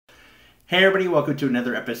Hey everybody, welcome to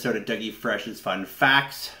another episode of Dougie Fresh's Fun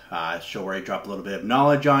Facts, show where I drop a little bit of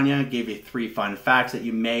knowledge on you, give you 3 fun facts that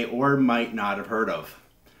you may or might not have heard of.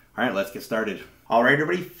 Alright, let's get started. Alright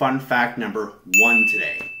everybody, fun fact number 1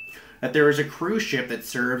 today. That there is a cruise ship that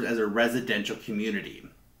serves as a residential community.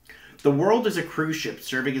 The world is a cruise ship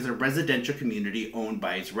serving as a residential community owned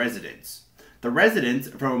by its residents. The residents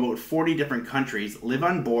from about 40 different countries live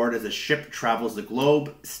on board as the ship travels the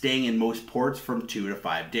globe, staying in most ports from 2 to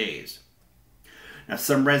 5 days. Now,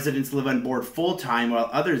 some residents live on board full-time while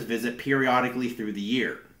others visit periodically through the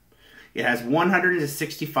year. It has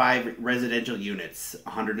 165 residential units,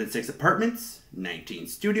 106 apartments, 19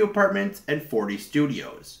 studio apartments, and 40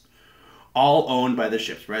 studios, all owned by the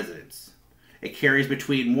ship's residents. It carries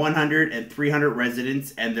between 100 and 300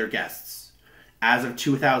 residents and their guests. As of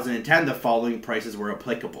 2010, the following prices were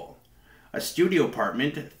applicable. A studio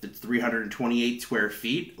apartment that's 328 square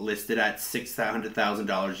feet, listed at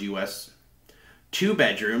 $600,000 US. Two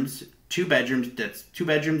bedrooms, two bedrooms,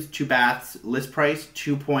 2 baths, list price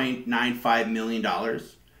 $2.95 million.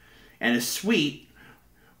 And a suite,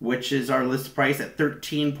 which is our list price at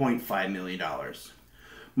 $13.5 million.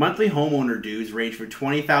 Monthly homeowner dues range from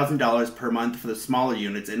 $20,000 per month for the smaller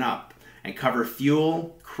units and up, and cover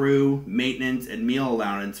fuel, crew, maintenance, and meal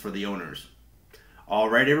allowance for the owners.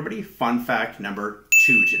 Alright everybody, fun fact number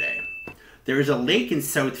 2 today. There is a lake in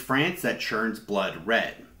South France that churns blood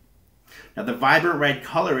red. Now, the vibrant red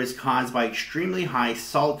color is caused by extremely high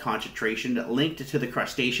salt concentration linked to the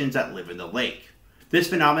crustaceans that live in the lake. This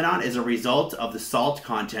phenomenon is a result of the salt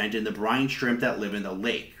content in the brine shrimp that live in the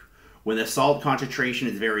lake. When the salt concentration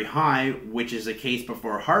is very high, which is the case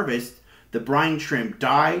before harvest, the brine shrimp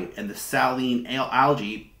die and the saline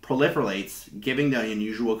algae proliferates, giving the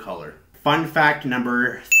unusual color. Fun fact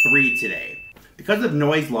number 3 today. Because of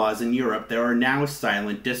noise laws in Europe, there are now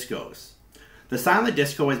silent discos. The silent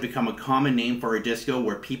disco has become a common name for a disco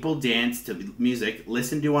where people dance to music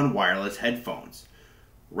listened to on wireless headphones.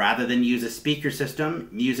 Rather than use a speaker system,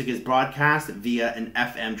 music is broadcast via an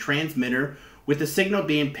FM transmitter, with the signal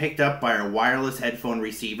being picked up by a wireless headphone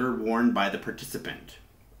receiver worn by the participant.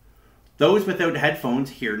 Those without headphones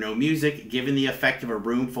hear no music, given the effect of a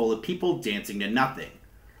room full of people dancing to nothing.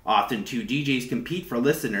 Often 2 DJs compete for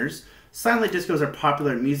listeners. Silent discos are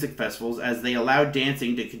popular at music festivals as they allow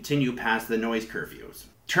dancing to continue past the noise curfews.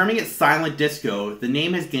 Terming it silent disco, the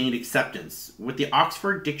name has gained acceptance, with the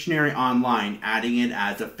Oxford Dictionary Online adding it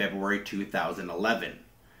as of February 2011.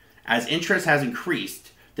 As interest has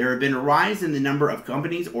increased, there have been a rise in the number of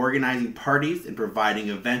companies organizing parties and providing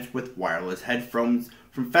events with wireless headphones,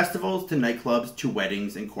 from festivals to nightclubs to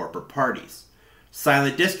weddings and corporate parties.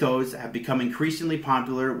 Silent discos have become increasingly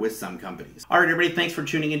popular with some companies. Alright everybody, thanks for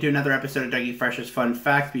tuning into another episode of Dougie Fresh's Fun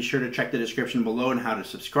Facts. Be sure to check the description below on how to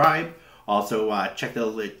subscribe. Also, check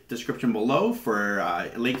the description below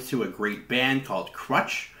for links to a great band called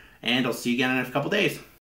Crutch. And I'll see you again in a couple days.